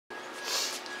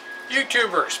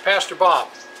YouTubers, Pastor Bob.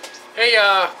 Hey,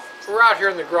 we're out here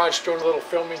in the garage doing a little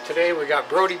filming today. We got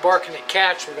Brody barking at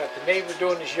cats, we got the neighbor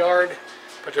doing his yard,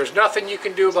 but there's nothing you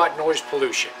can do about noise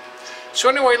pollution. So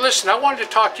anyway, listen, I wanted to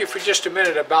talk to you for just a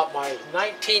minute about my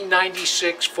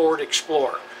 1996 Ford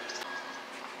Explorer.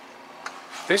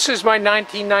 This is my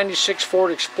 1996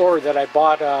 Ford Explorer that I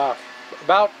bought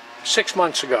about 6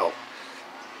 months ago.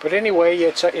 But anyway,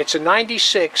 it's a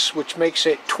 96, which makes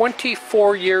it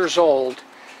 24 years old.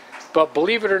 But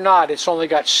believe it or not, it's only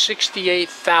got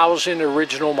 68,000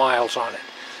 original miles on it.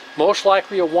 Most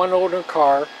likely a one-owner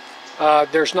car.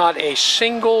 There's not a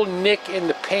single nick in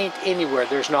the paint anywhere.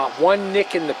 There's not one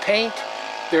nick in the paint.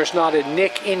 There's not a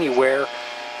nick anywhere.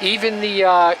 Even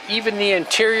the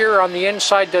interior on the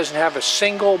inside doesn't have a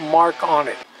single mark on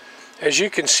it. As you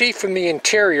can see from the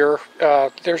interior,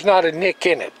 there's not a nick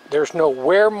in it. There's no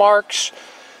wear marks.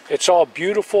 It's all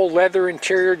beautiful leather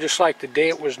interior, just like the day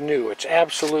it was new. It's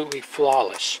absolutely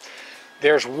flawless.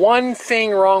 There's one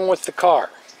thing wrong with the car,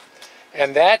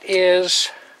 and that is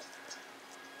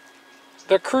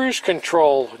the cruise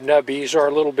control nubbies are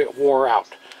a little bit wore out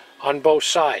on both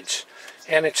sides.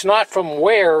 And it's not from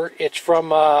wear, it's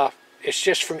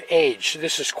just from age.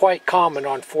 This is quite common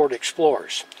on Ford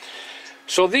Explorers.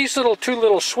 So these two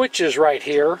little switches right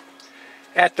here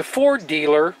at the Ford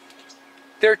dealer,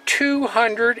 they're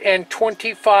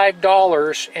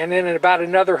 $225, and then about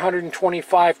another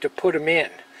 $125 to put them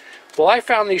in. Well, I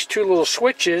found these two little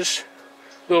switches,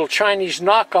 little Chinese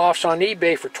knockoffs on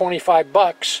eBay for 25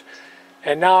 bucks,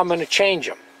 and now I'm going to change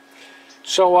them.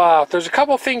 So there's a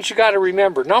couple things you got to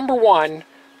remember. Number one,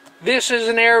 this is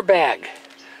an airbag.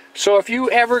 So if you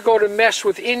ever go to mess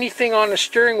with anything on the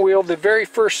steering wheel, the very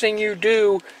first thing you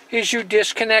do is you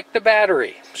disconnect the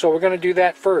battery. So we're going to do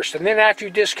that first. And then after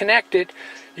you disconnect it,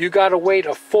 you got to wait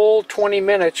a full 20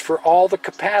 minutes for all the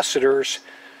capacitors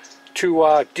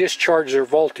to discharge their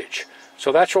voltage.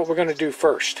 So that's what we're going to do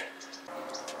first.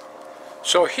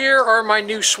 So here are my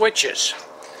new switches.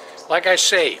 Like I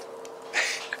say,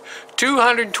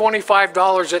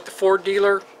 $225 at the Ford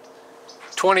dealer,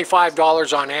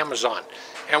 $25 on Amazon.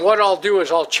 And what I'll do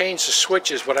is I'll change the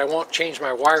switches, but I won't change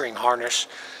my wiring harness,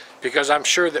 because I'm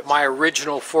sure that my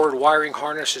original Ford wiring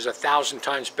harness is 1,000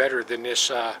 times better than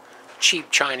this cheap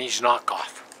Chinese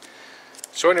knockoff.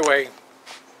 So anyway,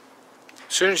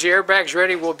 as soon as the airbag's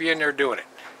ready, we'll be in there doing it.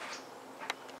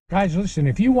 Guys, listen,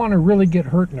 if you want to really get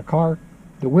hurt in a car,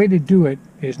 the way to do it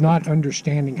is not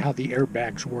understanding how the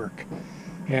airbags work.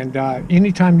 And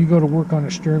anytime you go to work on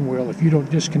a steering wheel, if you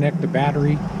don't disconnect the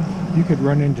battery, you could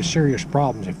run into serious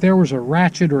problems. If there was a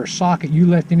ratchet or a socket, you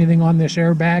left anything on this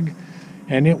airbag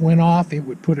and it went off, it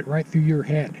would put it right through your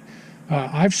head.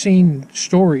 I've seen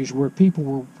stories where people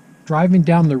were driving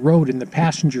down the road in the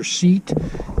passenger seat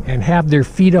and have their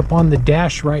feet up on the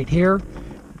dash right here.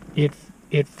 It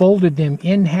folded them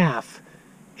in half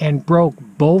and broke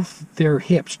both their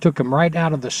hips, took them right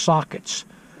out of the sockets.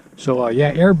 So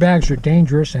yeah, airbags are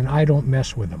dangerous, and I don't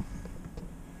mess with them.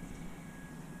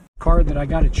 Car that I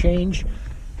got to change,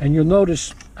 and you'll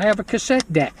notice I have a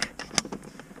cassette deck.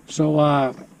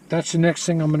 So that's the next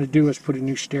thing I'm going to do, is put a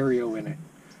new stereo in it.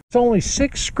 It's only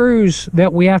 6 screws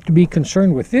that we have to be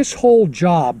concerned with. This whole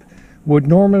job would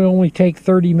normally only take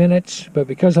 30 minutes, but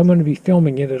because I'm going to be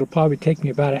filming it, it'll probably take me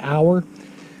about an hour.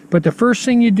 But the first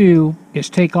thing you do is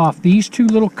take off these two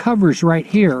little covers right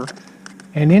here,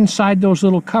 and inside those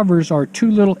little covers are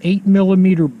 2 little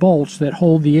 8mm bolts that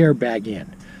hold the airbag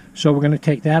in. So we're going to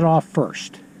take that off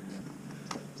first.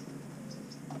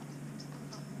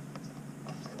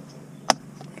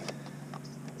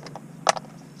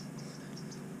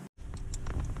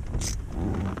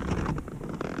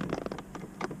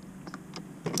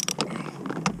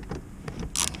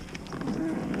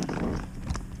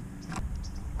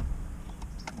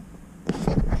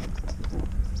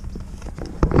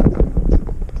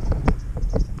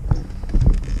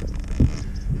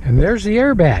 And there's the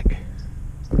airbag.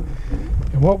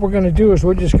 And what we're going to do is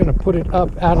we're just going to put it up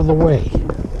out of the way.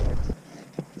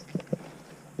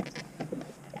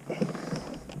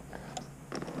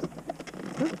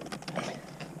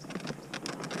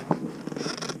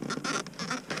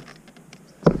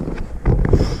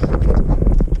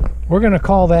 We're going to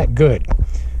call that good.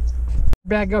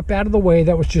 Bag up out of the way.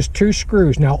 That was just 2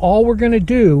 screws. Now all we're going to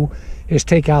do is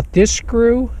take out this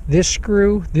screw, this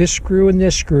screw, this screw, and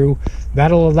this screw.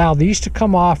 That'll allow these to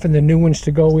come off and the new ones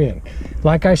to go in.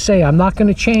 Like I say, I'm not going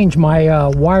to change my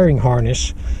wiring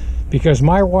harness, because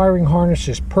my wiring harness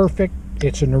is perfect.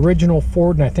 It's an original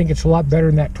Ford, and I think it's a lot better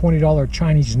than that $20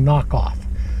 Chinese knockoff.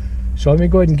 So let me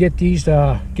go ahead and get these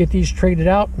traded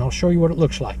out, and I'll show you what it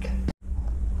looks like.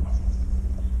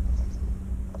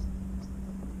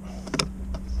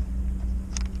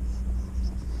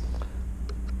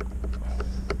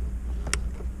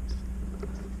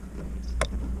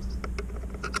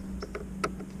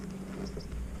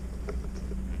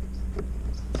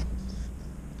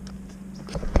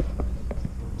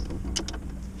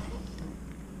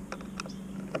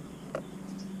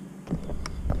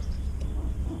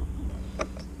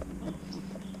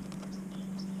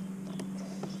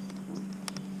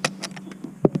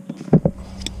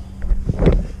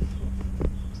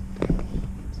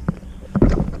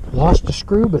 Lost the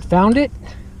screw, but found it.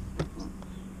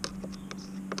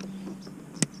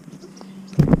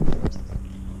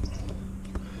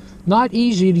 Not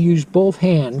easy to use both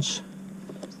hands,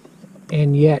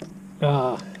 and yet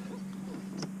trying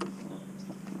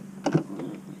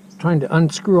to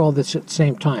unscrew all this at the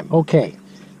same time. Okay,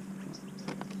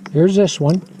 here's this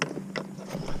one.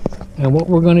 And what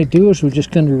we're going to do is we're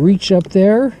just going to reach up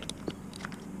there,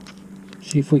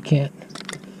 see if we can't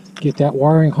get that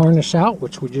wiring harness out,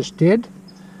 which we just did.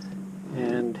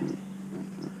 And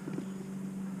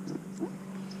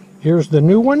here's the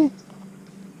new one.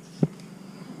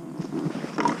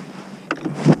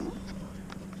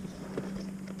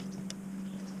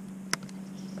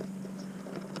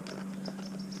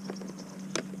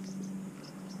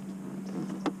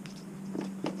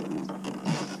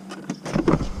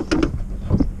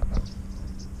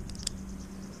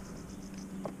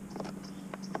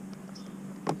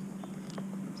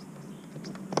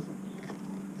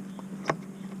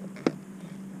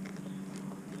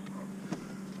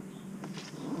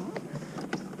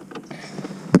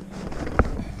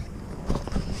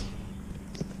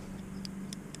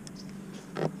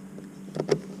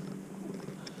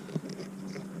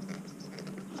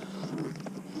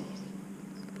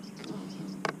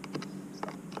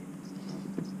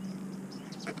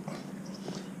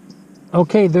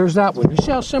 Okay, there's that one. You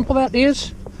see how simple that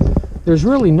is? There's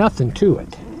really nothing to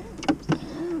it.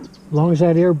 As long as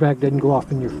that airbag doesn't go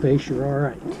off in your face, you're all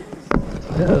right.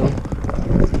 Uh-oh.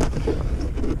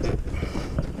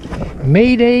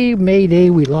 Mayday, mayday,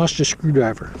 we lost a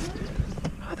screwdriver.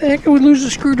 How the heck did we lose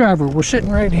a screwdriver? We're sitting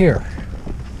right here.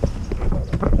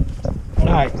 All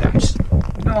right, nice.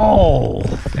 Oh,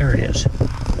 there it is.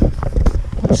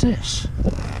 What's this?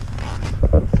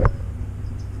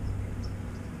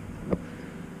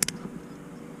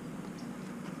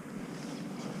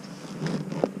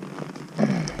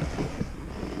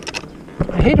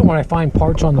 I hate it when I find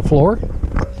parts on the floor.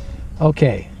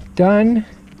 Okay, done,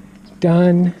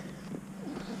 done.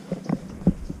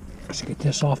 Let's get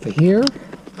this off of here.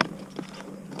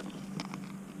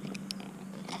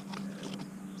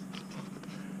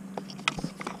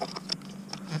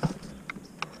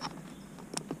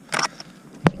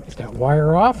 Get that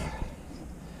wire off.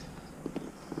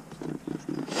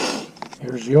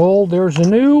 There's the old, there's the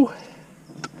new.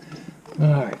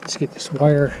 All right, let's get this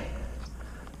wire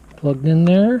plugged in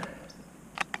there.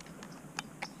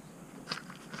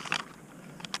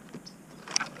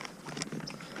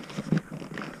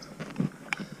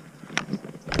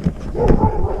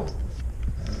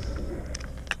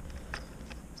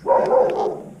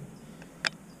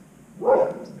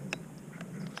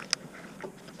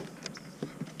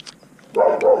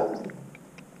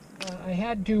 I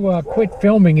had to quit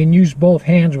filming and use both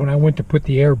hands when I went to put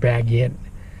the airbag in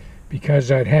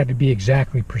because it had to be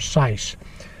exactly precise.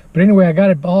 But anyway, I got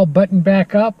it all buttoned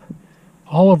back up.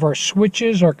 All of our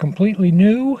switches are completely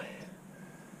new.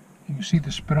 You can see the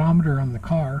speedometer on the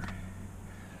car.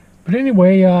 But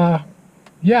anyway,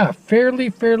 yeah,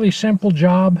 fairly simple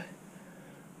job.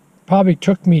 Probably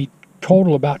took me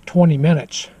total about 20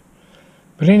 minutes.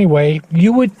 But anyway,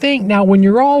 you would think now when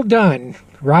you're all done,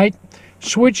 right?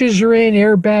 Switches are in,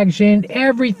 airbags in,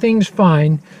 everything's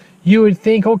fine. You would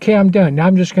think, okay, I'm done. Now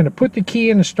I'm just going to put the key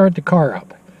in and start the car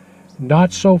up.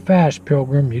 Not so fast,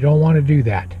 Pilgrim. You don't want to do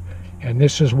that. And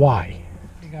this is why.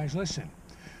 Hey guys, listen.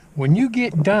 When you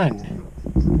get done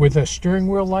with a steering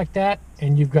wheel like that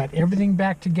and you've got everything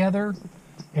back together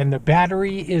and the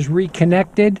battery is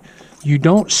reconnected, you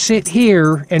don't sit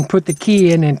here and put the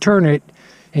key in and turn it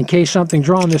in case something's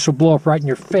wrong. This will blow up right in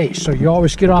your face. So you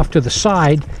always get off to the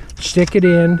side, stick it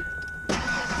in,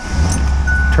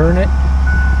 turn it,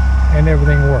 and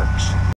everything works.